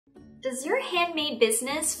Does your handmade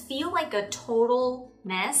business feel like a total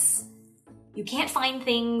mess? You can't find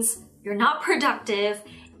things, you're not productive,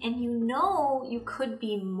 and you know you could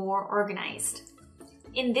be more organized.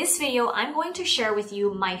 In this video, I'm going to share with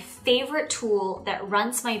you my favorite tool that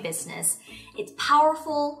runs my business. It's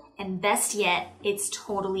powerful, and best yet, it's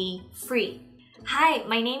totally free. Hi,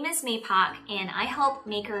 my name is May Pak, and I help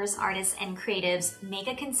makers, artists, and creatives make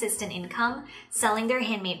a consistent income selling their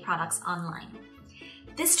handmade products online.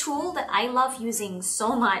 This tool that I love using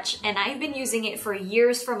so much, and I've been using it for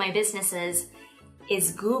years for my businesses,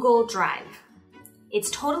 is Google Drive.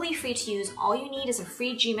 It's totally free to use. All you need is a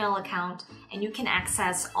free Gmail account, and you can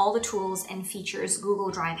access all the tools and features Google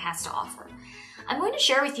Drive has to offer. I'm going to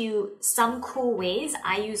share with you some cool ways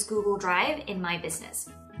I use Google Drive in my business.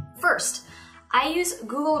 First, I use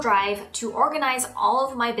Google Drive to organize all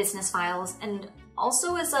of my business files and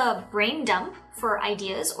also as a brain dump for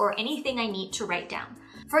ideas or anything I need to write down.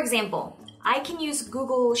 For example, I can use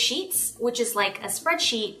Google Sheets, which is like a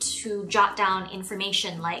spreadsheet, to jot down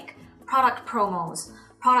information like product promos,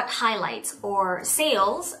 product highlights, or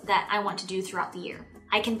sales that I want to do throughout the year.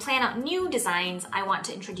 I can plan out new designs I want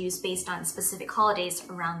to introduce based on specific holidays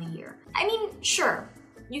around the year. I mean, sure,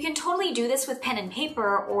 you can totally do this with pen and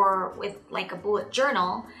paper or with like a bullet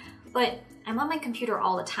journal, but I'm on my computer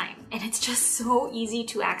all the time, and it's just so easy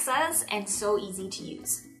to access and so easy to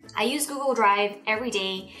use. I use Google Drive every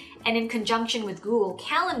day and in conjunction with Google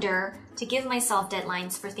Calendar to give myself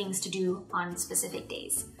deadlines for things to do on specific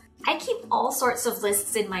days. I keep all sorts of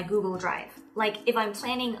lists in my Google Drive. Like if I'm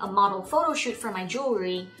planning a model photo shoot for my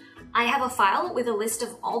jewelry, I have a file with a list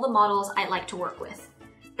of all the models I'd like to work with.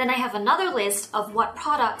 Then I have another list of what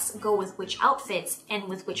products go with which outfits and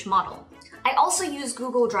with which model. I also use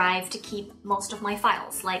Google Drive to keep most of my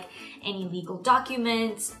files, like any legal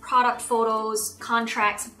documents, product photos,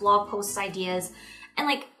 contracts, blog posts, ideas, and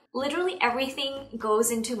like literally everything goes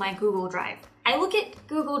into my Google Drive. I look at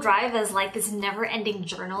Google Drive as like this never-ending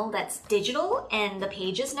journal that's digital, and the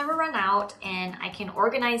pages never run out, and I can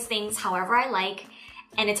organize things however I like,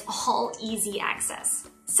 and it's all easy access.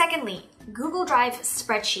 Secondly, Google Drive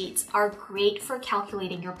spreadsheets are great for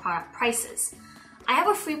calculating your product prices. I have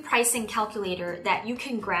a free pricing calculator that you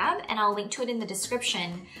can grab, and I'll link to it in the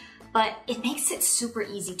description, but it makes it super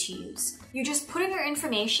easy to use. You just put in your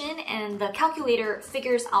information and the calculator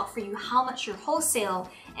figures out for you how much your wholesale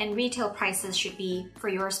and retail prices should be for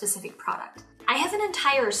your specific product. I have an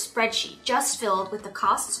entire spreadsheet just filled with the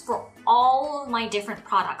costs for all of my different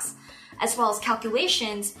products, as well as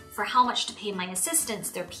calculations for how much to pay my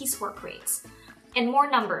assistants their piecework rates, and more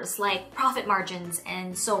numbers like profit margins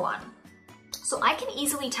and so on. So I can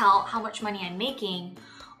easily tell how much money I'm making,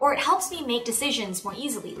 or it helps me make decisions more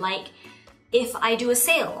easily. Like if I do a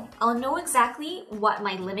sale, I'll know exactly what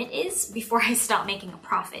my limit is before I stop making a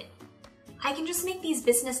profit. I can just make these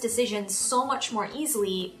business decisions so much more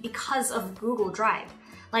easily because of Google Drive.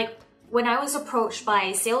 Like when I was approached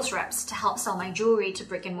by sales reps to help sell my jewelry to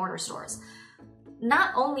brick and mortar stores,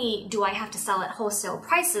 not only do I have to sell at wholesale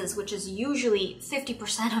prices, which is usually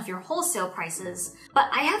 50% of your wholesale prices, but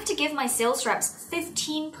I have to give my sales reps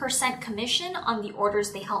 15% commission on the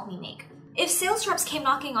orders they help me make. If sales reps came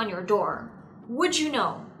knocking on your door, would you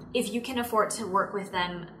know if you can afford to work with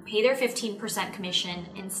them, pay their 15% commission,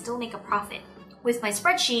 and still make a profit? With my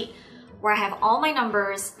spreadsheet, where I have all my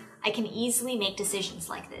numbers, I can easily make decisions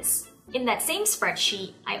like this. In that same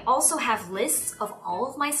spreadsheet, I also have lists of all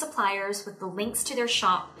of my suppliers with the links to their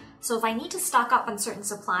shop, so if I need to stock up on certain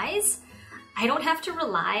supplies, I don't have to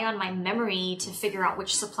rely on my memory to figure out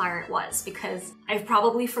which supplier it was because I've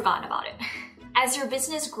probably forgotten about it. As your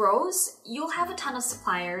business grows, you'll have a ton of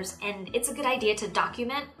suppliers, and it's a good idea to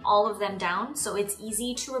document all of them down so it's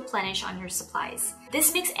easy to replenish on your supplies.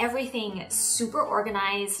 This makes everything super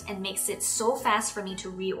organized and makes it so fast for me to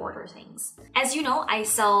reorder things. As you know, I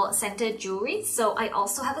sell scented jewelry, so I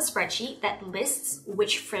also have a spreadsheet that lists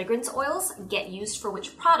which fragrance oils get used for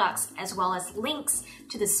which products, as well as links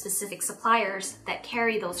to the specific suppliers that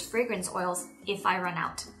carry those fragrance oils if I run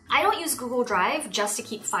out. I don't use Google Drive just to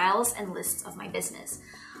keep files and lists of my business.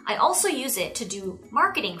 I also use it to do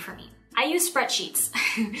marketing for me. I use spreadsheets.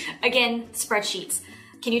 Again, spreadsheets.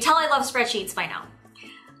 Can you tell I love spreadsheets by now?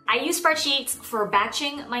 I use spreadsheets for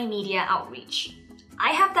batching my media outreach. I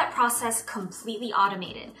have that process completely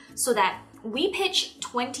automated so that we pitch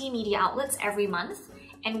 20 media outlets every month,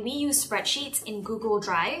 and we use spreadsheets in Google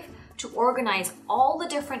Drive to organize all the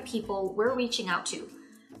different people we're reaching out to.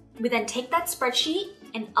 We then take that spreadsheet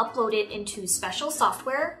and upload it into special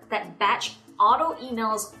software that batch auto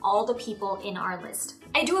emails all the people in our list.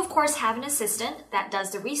 I do of course have an assistant that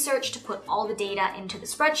does the research to put all the data into the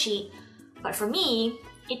spreadsheet, but for me,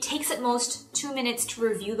 It takes at most 2 minutes to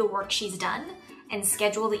review the work she's done and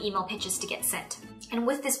schedule the email pitches to get sent. And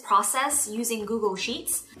with this process, using Google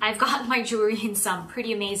Sheets, I've gotten my jewelry in some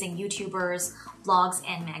pretty amazing YouTubers, blogs,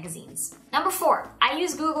 and magazines. Number 4, I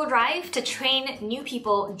use Google Drive to train new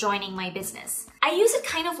people joining my business. I use it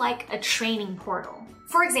kind of like a training portal.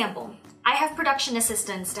 For example, I have production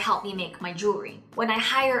assistants to help me make my jewelry. When I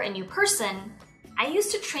hire a new person, I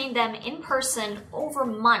used to train them in person over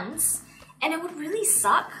months, and it would really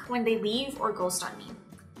suck when they leave or ghost on me.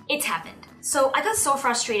 It's happened. So I got so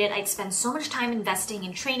frustrated I'd spend so much time investing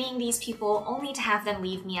in training these people only to have them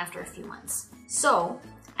leave me after a few months. So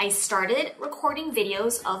I started recording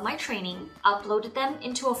videos of my training, uploaded them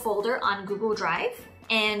into a folder on Google Drive,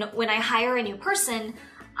 and when I hire a new person,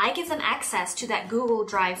 I give them access to that Google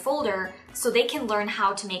Drive folder so they can learn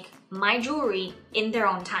how to make my jewelry in their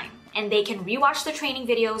own time. And they can rewatch the training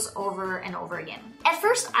videos over and over again. At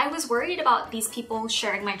first, I was worried about these people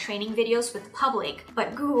sharing my training videos with the public,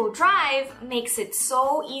 but Google Drive makes it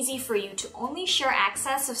so easy for you to only share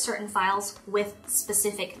access of certain files with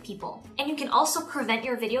specific people. And you can also prevent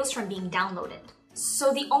your videos from being downloaded.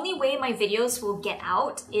 So the only way my videos will get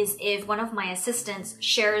out is if one of my assistants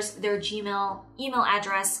shares their Gmail email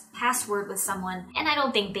address, password with someone, and I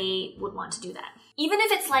don't think they would want to do that. Even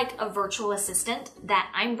if it's like a virtual assistant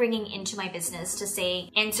that I'm bringing into my business to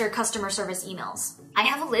say, answer customer service emails. I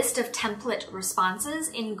have a list of template responses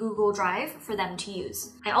in Google Drive for them to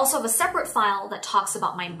use. I also have a separate file that talks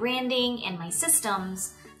about my branding and my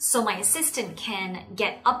systems, so my assistant can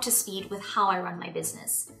get up to speed with how I run my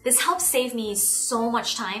business. This helps save me so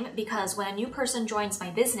much time because when a new person joins my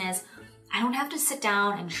business, I don't have to sit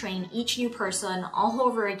down and train each new person all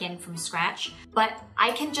over again from scratch, but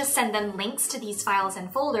I can just send them links to these files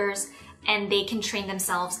and folders and they can train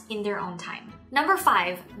themselves in their own time. Number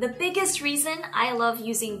 5, the biggest reason I love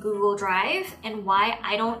using Google Drive and why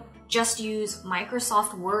I don't just use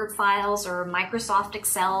Microsoft Word files or Microsoft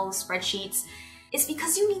Excel spreadsheets is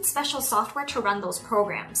because you need special software to run those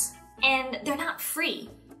programs, and they're not free.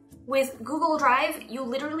 With Google Drive, you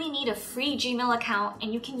literally need a free Gmail account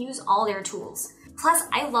and you can use all their tools. Plus,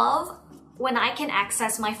 I love when I can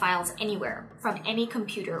access my files anywhere from any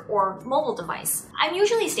computer or mobile device. I'm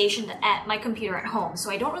usually stationed at my computer at home,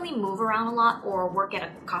 so I don't really move around a lot or work at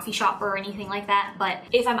a coffee shop or anything like that. But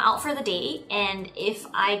if I'm out for the day and if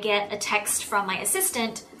I get a text from my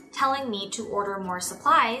assistant telling me to order more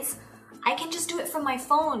supplies, I can just do it from my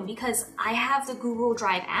phone because I have the Google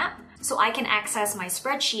Drive app, so I can access my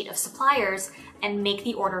spreadsheet of suppliers and make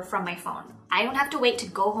the order from my phone. I don't have to wait to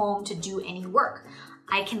go home to do any work.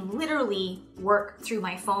 I can literally work through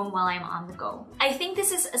my phone while I'm on the go. I think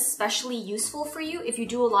this is especially useful for you if you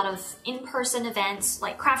do a lot of in-person events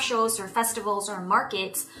like craft shows or festivals or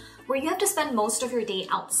markets where you have to spend most of your day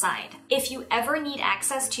outside. If you ever need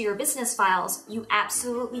access to your business files, you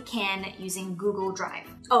absolutely can using Google Drive.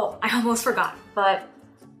 Oh, I almost forgot, but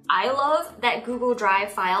I love that Google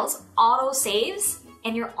Drive files auto-saves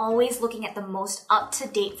and you're always looking at the most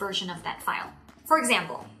up-to-date version of that file. For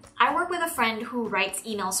example, I work with a friend who writes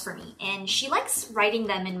emails for me and she likes writing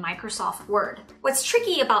them in Microsoft Word. What's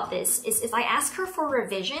tricky about this is if I ask her for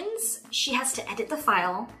revisions, she has to edit the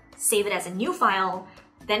file, save it as a new file,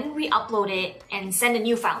 then re-upload it and send a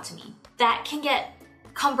new file to me. That can get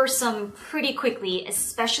cumbersome pretty quickly,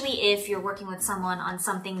 especially if you're working with someone on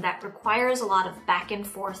something that requires a lot of back and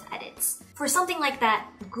forth edits. For something like that,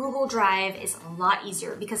 Google Drive is a lot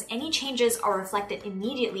easier because any changes are reflected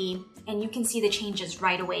immediately and you can see the changes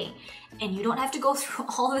right away. And you don't have to go through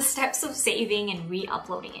all the steps of saving and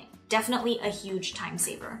re-uploading it. Definitely a huge time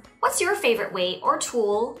saver. What's your favorite way or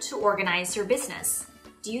tool to organize your business?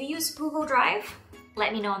 Do you use Google Drive?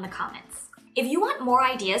 Let me know in the comments. If you want more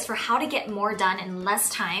ideas for how to get more done in less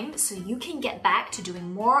time so you can get back to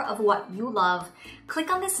doing more of what you love,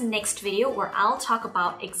 click on this next video where I'll talk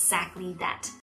about exactly that.